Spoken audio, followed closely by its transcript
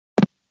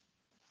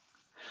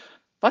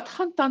Wat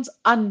gaan tans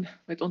aan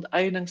met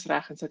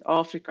onteieningsreg in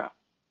Suid-Afrika?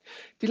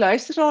 Die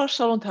luisteraar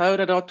sal onthou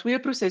dat daar twee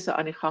prosesse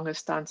aan die gang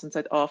is tans in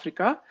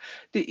Suid-Afrika.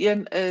 Die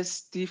een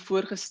is die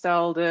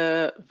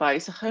voorgestelde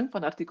wysiging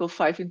van artikel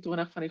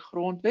 25 van die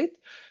Grondwet,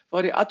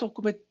 waar die ad hoc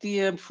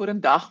komitee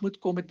vorendag moet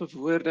kom met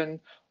bewoording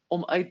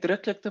om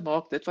uitdruklik te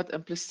maak dit wat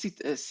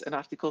implisiet is in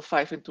artikel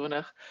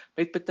 25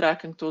 met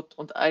betrekking tot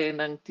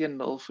onteiening teen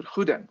nul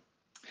vergoeding.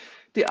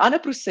 Die ander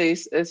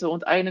proses is 'n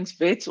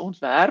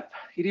onteieningswetsontwerp.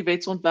 Hierdie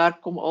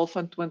wetsontwerp kom al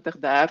van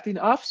 2013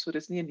 af, so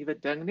dis nie 'n nuwe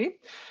ding nie,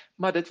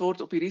 maar dit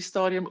word op hierdie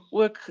stadium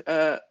ook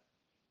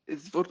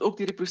dit word ook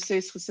deur die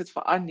proses gesit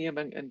vir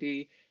aanneming in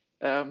die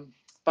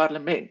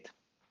parlement.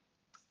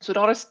 So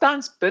daar is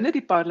tans binne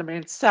die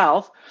parlement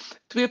self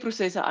twee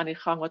prosesse aan die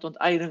gang wat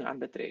onteiening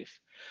aanbetref.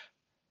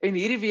 En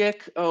hierdie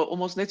week,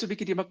 om ons net so 'n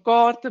bietjie die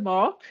mekaar te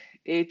maak,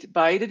 het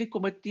beide die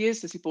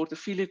komitees, dis die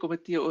portefeulje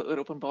komitee oor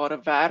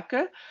openbare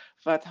werke,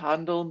 wat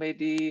handel met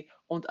die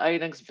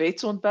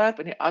onteieningswetsontwerp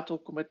en die ad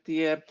hoc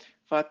komitee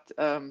wat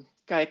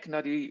kyk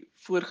na die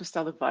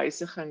voorgestelde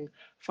wysiging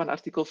van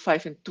artikel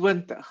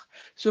 25.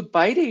 So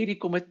beide hierdie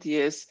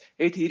komitees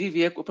het hierdie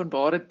week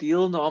openbare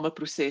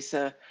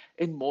deelnameprosesse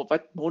en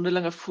wat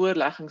mondelinge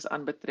voorleggings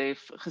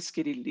aanbetref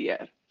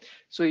geskeduleer.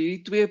 So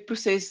hierdie twee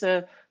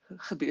prosesse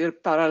gebeur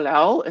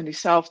parallel in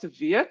dieselfde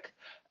week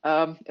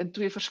in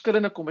twee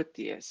verskillende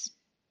komitees.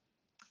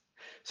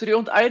 So die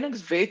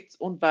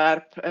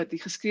onteieningswetsontwerp, die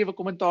geskrewe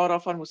kommentaar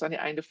daarvan moes aan die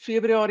einde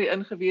Februarie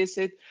ingewees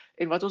het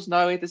en wat ons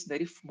nou het is net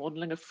die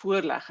mondelinge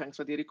voorleggings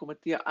wat deur die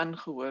komitee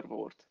aangehoor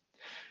word.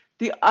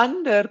 Die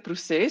ander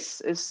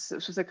proses is,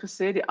 soos ek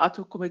gesê, die ad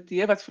hoc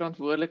komitee wat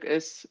verantwoordelik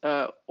is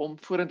om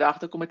vorendag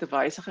te kom met 'n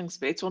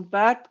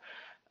wysigingswetsontwerp,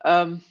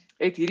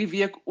 het hierdie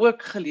week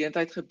ook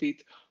geleentheid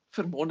gebied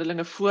vir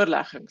mondelinge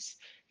voorleggings.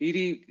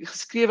 Hierdie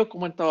geskrewe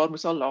kommentaar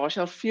moes al laas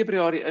jaar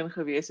Februarie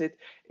ingewees het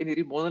en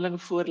hierdie mondelinge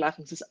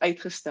voorleggings is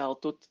uitgestel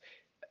tot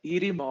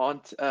hierdie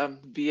maand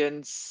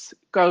weens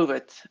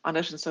COVID.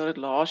 Andersins sou dit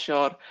laas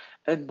jaar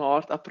in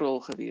Maart,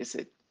 April gewees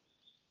het.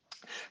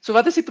 So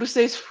wat is die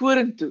proses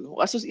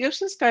vorentoe? As ons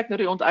eerstens kyk na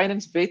die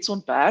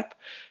onteieningswetsontwerp,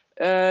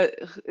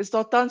 is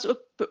daar tans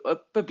ook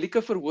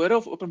publieke verhore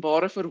of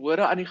openbare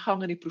verhore aan die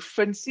gang in die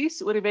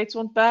provinsies oor die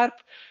wetsontwerp.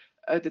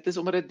 Dit is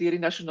omdat dit deur die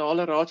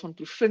Nasionale Raad van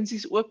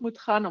Provinsies ook moet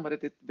gaan,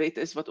 omdat dit 'n wet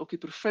is wat ook die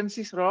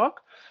provinsies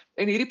raak.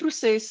 En hierdie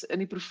proses in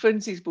die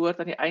provinsies behoort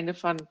aan die einde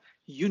van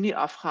Junie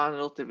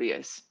afgehandel te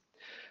wees.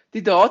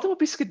 Die datum op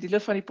die skedule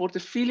van die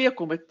portefeulje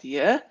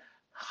komitee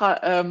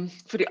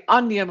vir die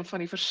aanneming van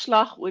die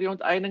verslag oor die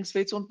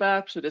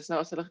onteieningswetsontwerp, so dis nou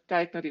as hulle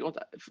kyk na die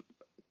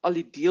al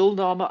die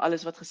deelname,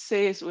 alles wat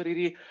gesê is oor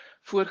hierdie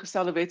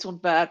voorgestelde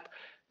wetsontwerp,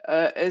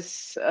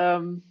 is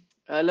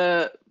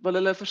hulle wil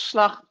hulle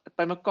verslag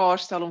bymekaar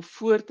stel om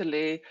voor te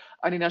lê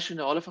aan die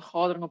nasionale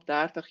vergadering op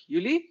 30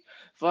 Julie,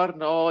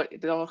 waarna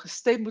daar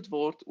gestem moet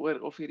word oor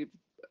of hierdie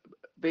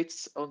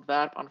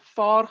wetsontwerp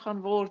aanvaar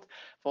gaan word,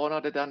 waarna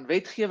dit dan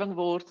wetgewing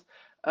word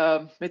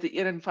met 'n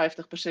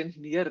 51%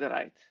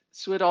 meerderheid.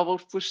 So daar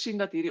word voorsien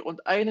dat hierdie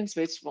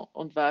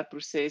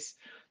onteieningswetsontwerpproses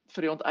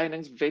vir die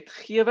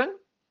onteieningswetgewing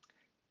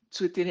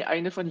so teen die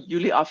einde van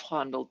Julie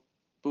afgehandel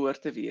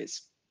behoort te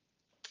wees.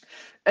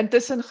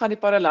 Intussen gaan die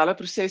parallelle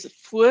proses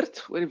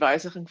voort oor die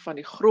wysiging van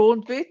die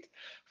grondwet.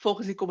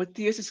 Volgens die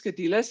komitee se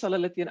skedule sal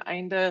hulle teen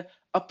einde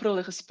April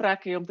 'n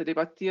gesprek hê om te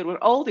debatteer oor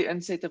al die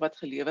insette wat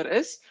gelewer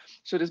is.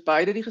 So dis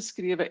beide die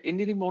geskrewe en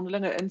die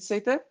mondelinge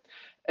insette.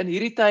 In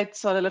hierdie tyd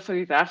sal hulle vir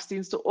die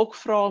regsdienste ook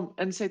vra om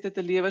insette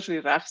te lewer, so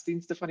die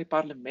regsdienste van die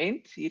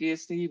parlement. Hierdie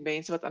is nie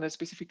mense wat aan 'n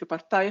spesifieke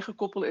party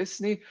gekoppel is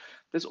nie.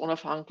 Dis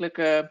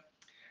onafhanklike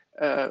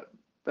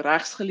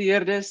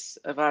regsgeleerdes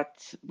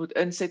wat moet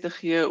insette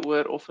gee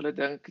oor of hulle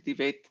dink die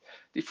wet,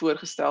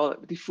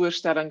 die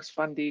voorstellings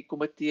van die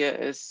komitee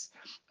is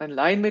in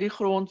lyn met die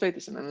grondwet,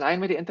 is in lyn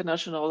met die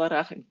internasionale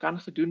reg en kan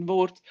gedoen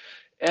word.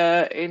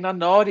 En dan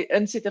na die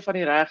insette van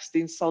die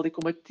regsdiens sal die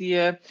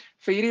komitee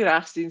vir hierdie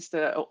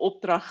regsdienste 'n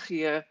opdrag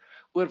gee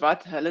oor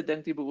wat hulle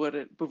dink die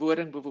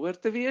bewoording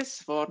behoort te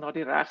wees, waarna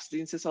die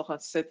regsdienste sal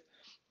gaan sit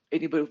en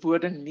die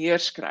bewoording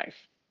neerskryf.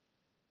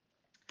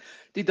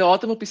 Die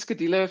datum op die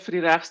skedule vir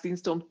die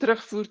regsdienste om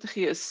terugvoer te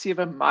gee is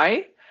 7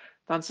 Mei.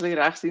 Dan sal die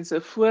regsdienste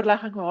 'n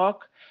voorlegging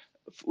maak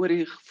oor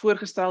die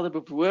voorgestelde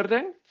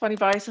bewoording van die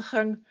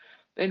wysiging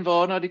en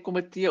waarna die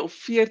komitee op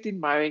 14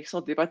 Mei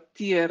sal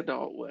debatteer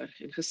daaroor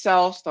en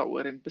gesels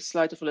daaroor en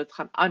besluit of hulle dit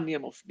gaan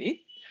aanneem of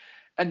nie.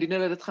 Indien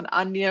hulle dit gaan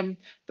aanneem,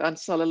 dan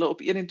sal hulle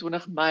op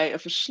 21 Mei 'n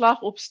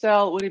verslag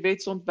opstel oor die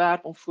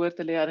wetsontwerp om voor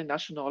te lê aan die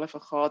nasionale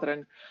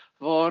vergadering,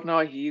 waarna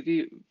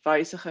hierdie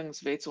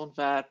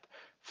wysigingswetsontwerp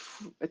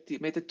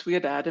met 'n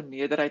 2/3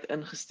 meerderheid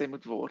ingestem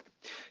moet word.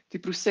 Die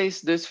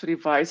proses dus vir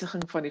die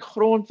wysiging van die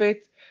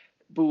grondwet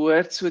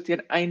behoort so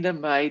teen einde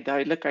Mei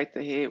duidelikheid te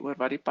hê oor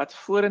wat die pad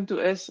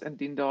vorentoe is,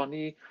 indien daar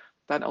nie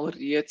dan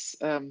alreeds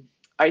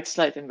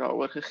uitsluiting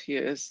daaroor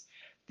gegee is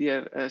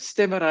deur 'n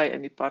stemmery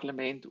in die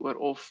parlement oor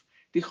of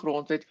die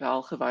grondwet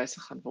wel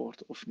gewysig gaan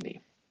word of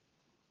nie.